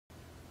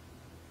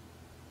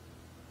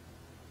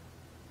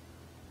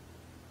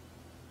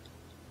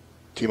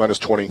T-minus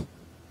 20.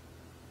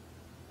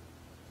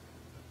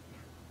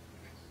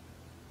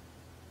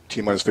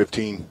 T-minus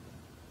 15.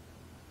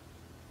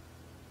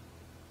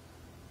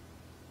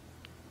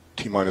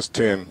 T-minus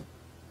 10,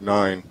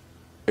 9,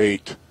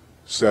 8,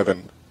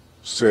 7,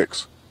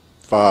 6,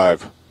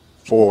 5,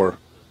 4,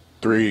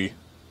 3,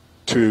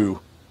 2,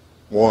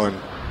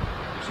 1,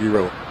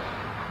 0.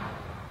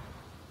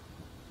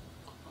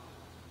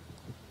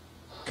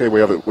 Okay,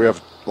 we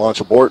have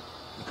launch abort.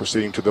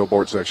 Proceeding to the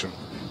abort section.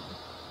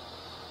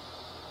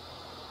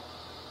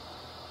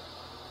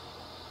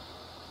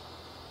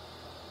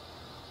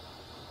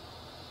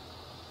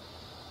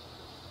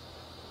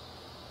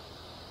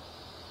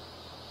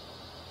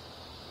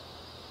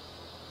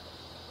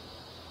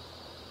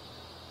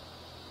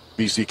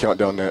 BC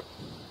countdown net.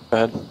 Go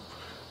ahead.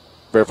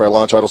 Verify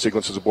launch auto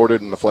sequence is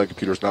aborted and the flight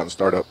computer is not in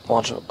startup.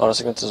 Launch auto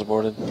sequence is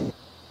aborted.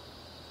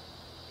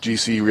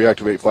 GC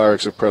reactivate fire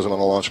exit present on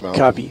the launch mount.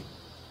 Copy.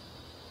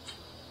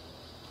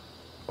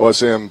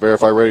 OSM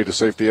verify ready to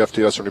safety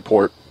FTS and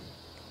report.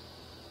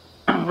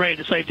 Ready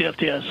to safety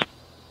FTS.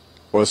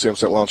 OSM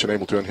set launch and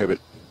able to inhibit.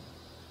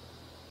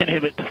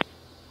 Inhibit.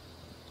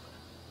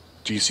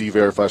 GC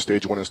verify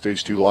stage 1 and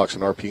stage 2 locks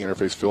and RP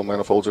interface fill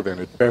manifolds are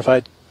vented.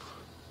 Verified.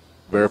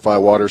 Verify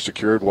water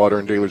secured, water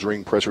and Daly's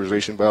ring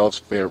pressurization valves,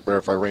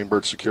 verify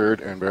rainbird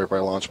secured, and verify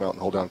launch mount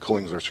and hold down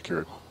coolings are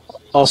secured.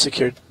 All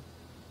secured.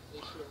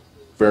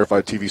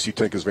 Verify TVC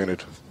tank is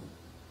vented.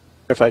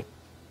 Verified.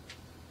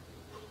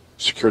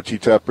 Secure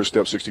T-tap per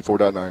step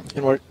 64.9.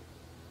 In work.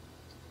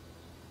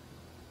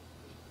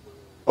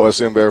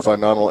 OSM verify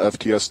nominal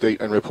FTS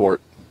state and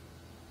report.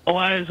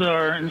 OIs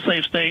are in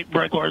safe state.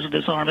 Brake wires are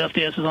disarmed.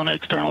 FTS is on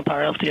external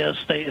power.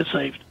 FTS state is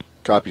safe.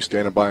 Copy.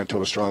 Standing by until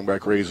the strong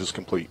back raise is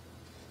complete.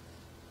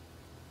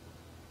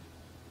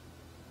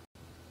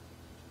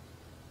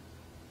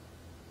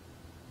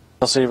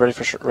 LC ready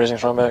for raising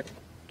strong back?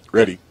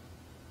 Ready.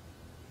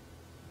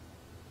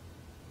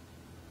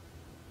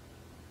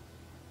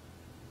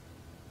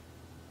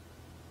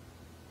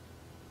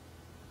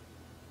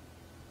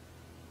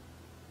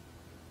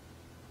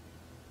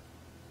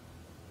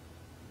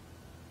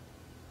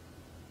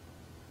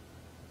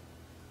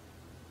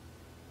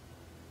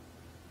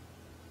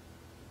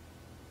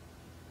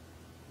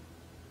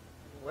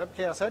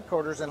 Webcast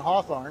headquarters in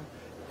Hawthorne.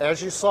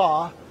 As you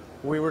saw,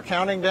 we were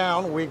counting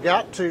down. We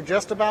got to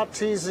just about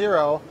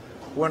T0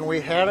 when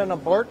we had an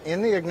abort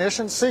in the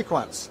ignition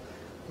sequence.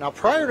 Now,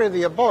 prior to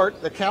the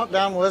abort, the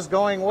countdown was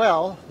going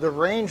well. The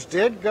range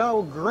did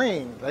go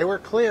green. They were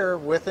clear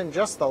within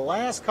just the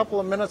last couple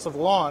of minutes of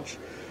launch.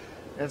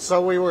 And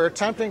so we were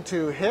attempting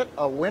to hit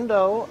a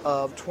window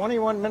of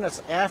 21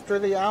 minutes after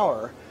the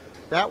hour.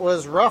 That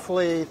was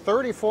roughly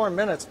 34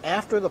 minutes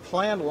after the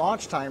planned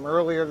launch time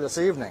earlier this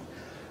evening.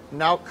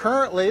 Now,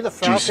 currently, the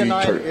Falcon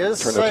 9 is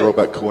safe. Turn the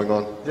throwback cooling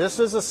on. This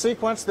is a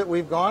sequence that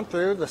we've gone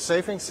through, the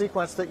safing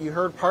sequence that you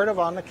heard part of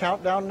on the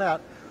countdown net.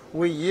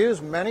 We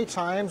use many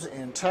times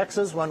in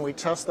Texas when we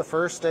test the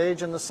first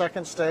stage and the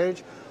second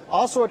stage.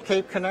 Also at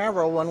Cape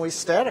Canaveral when we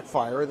static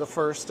fire the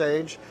first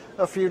stage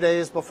a few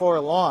days before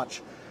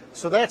launch.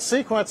 So that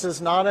sequence is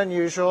not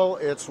unusual.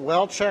 It's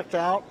well checked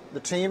out. The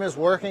team is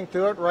working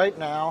through it right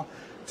now,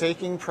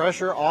 taking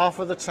pressure off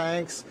of the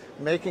tanks,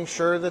 making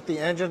sure that the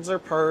engines are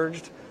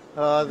purged.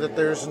 That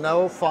there's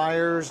no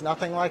fires,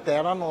 nothing like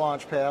that on the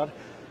launch pad.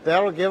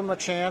 That'll give them a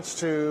chance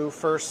to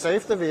first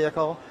safe the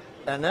vehicle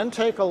and then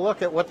take a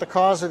look at what the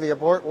cause of the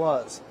abort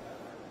was.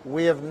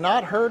 We have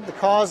not heard the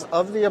cause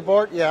of the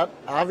abort yet.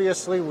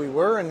 Obviously, we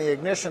were in the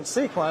ignition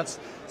sequence,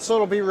 so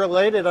it'll be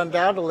related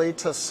undoubtedly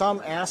to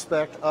some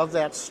aspect of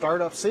that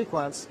startup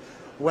sequence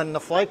when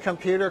the flight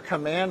computer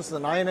commands the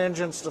 9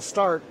 engines to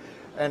start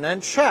and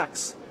then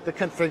checks the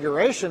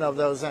configuration of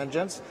those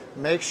engines,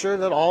 make sure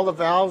that all the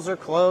valves are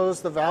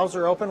closed, the valves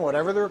are open,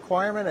 whatever the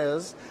requirement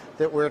is,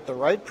 that we're at the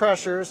right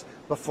pressures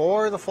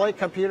before the flight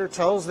computer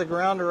tells the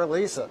ground to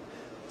release it.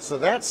 So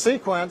that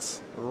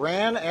sequence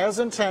ran as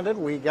intended.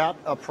 We got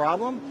a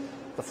problem.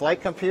 The flight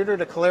computer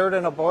declared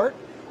an abort.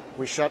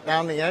 We shut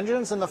down the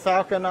engines and the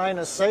Falcon 9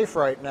 is safe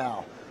right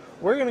now.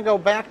 We're going to go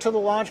back to the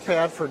launch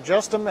pad for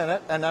just a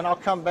minute and then I'll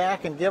come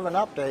back and give an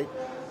update.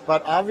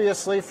 But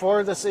obviously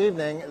for this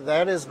evening,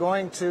 that is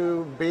going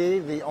to be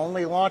the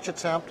only launch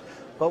attempt,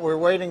 but we're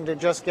waiting to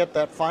just get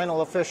that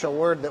final official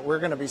word that we're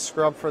going to be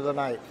scrubbed for the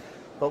night.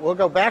 But we'll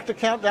go back to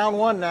countdown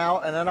 1 now,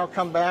 and then I'll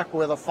come back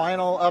with a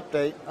final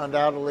update,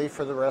 undoubtedly,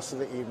 for the rest of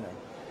the evening.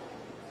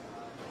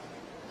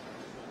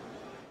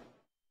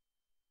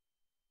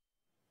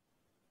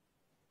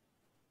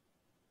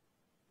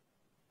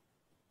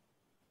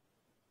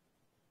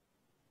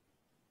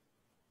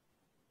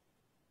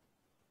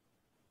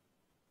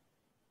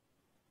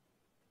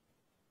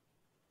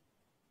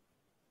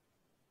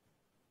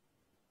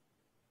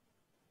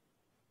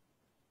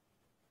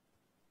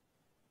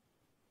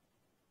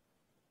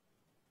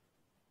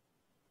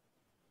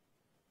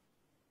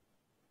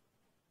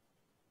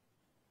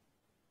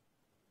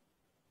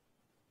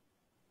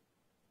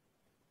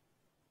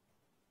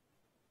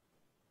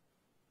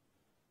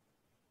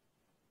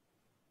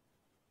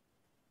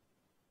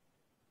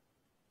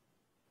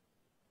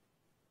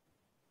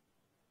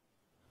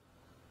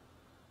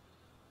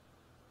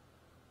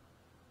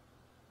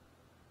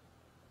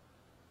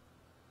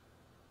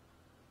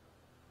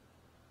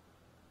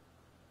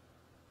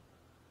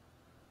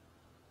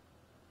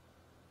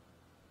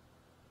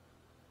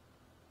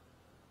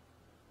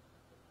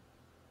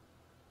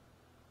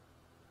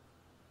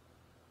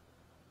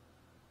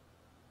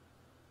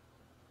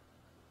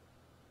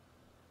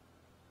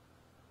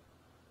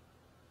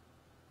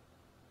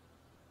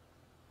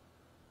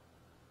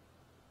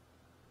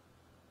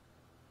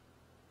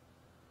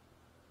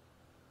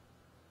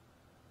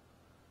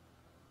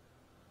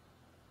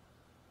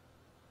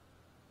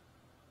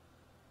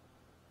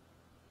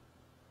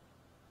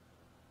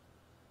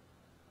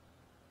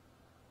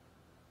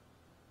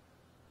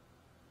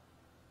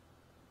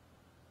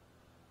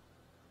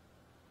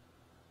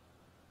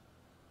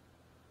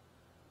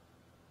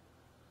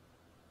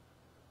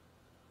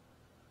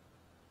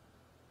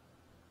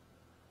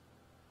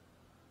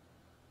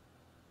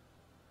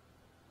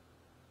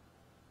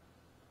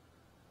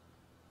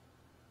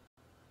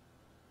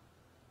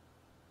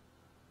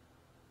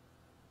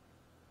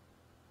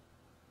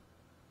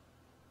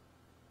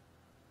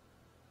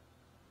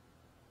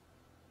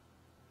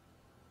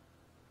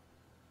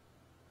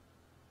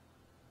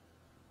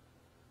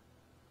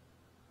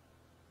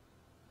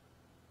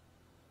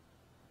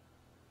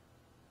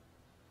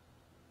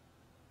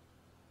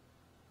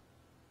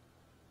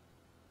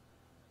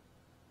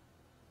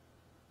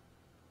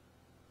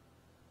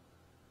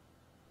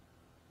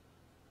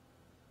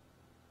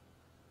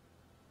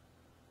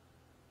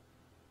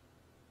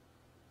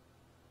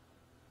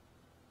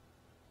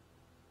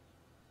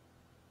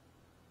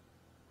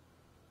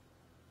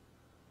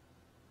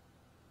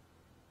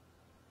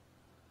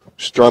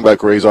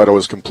 Strongback raise auto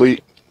is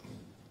complete.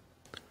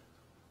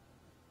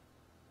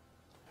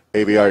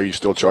 AVI, are you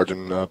still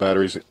charging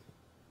batteries?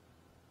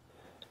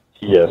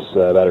 Yes,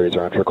 batteries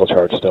are on trickle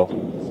charge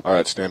still. All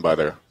right, stand by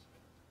there.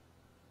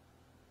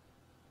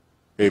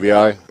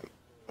 AVI,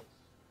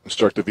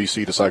 instruct the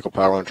VC to cycle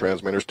power on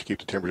transmitters to keep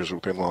the temperatures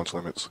within launch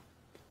limits.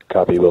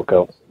 Copy,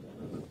 Wilco.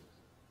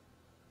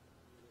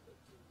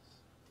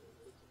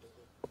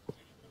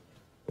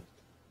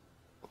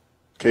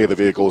 Okay, the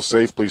vehicle is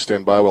safe. Please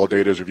stand by while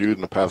data is reviewed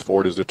and the path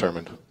forward is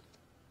determined.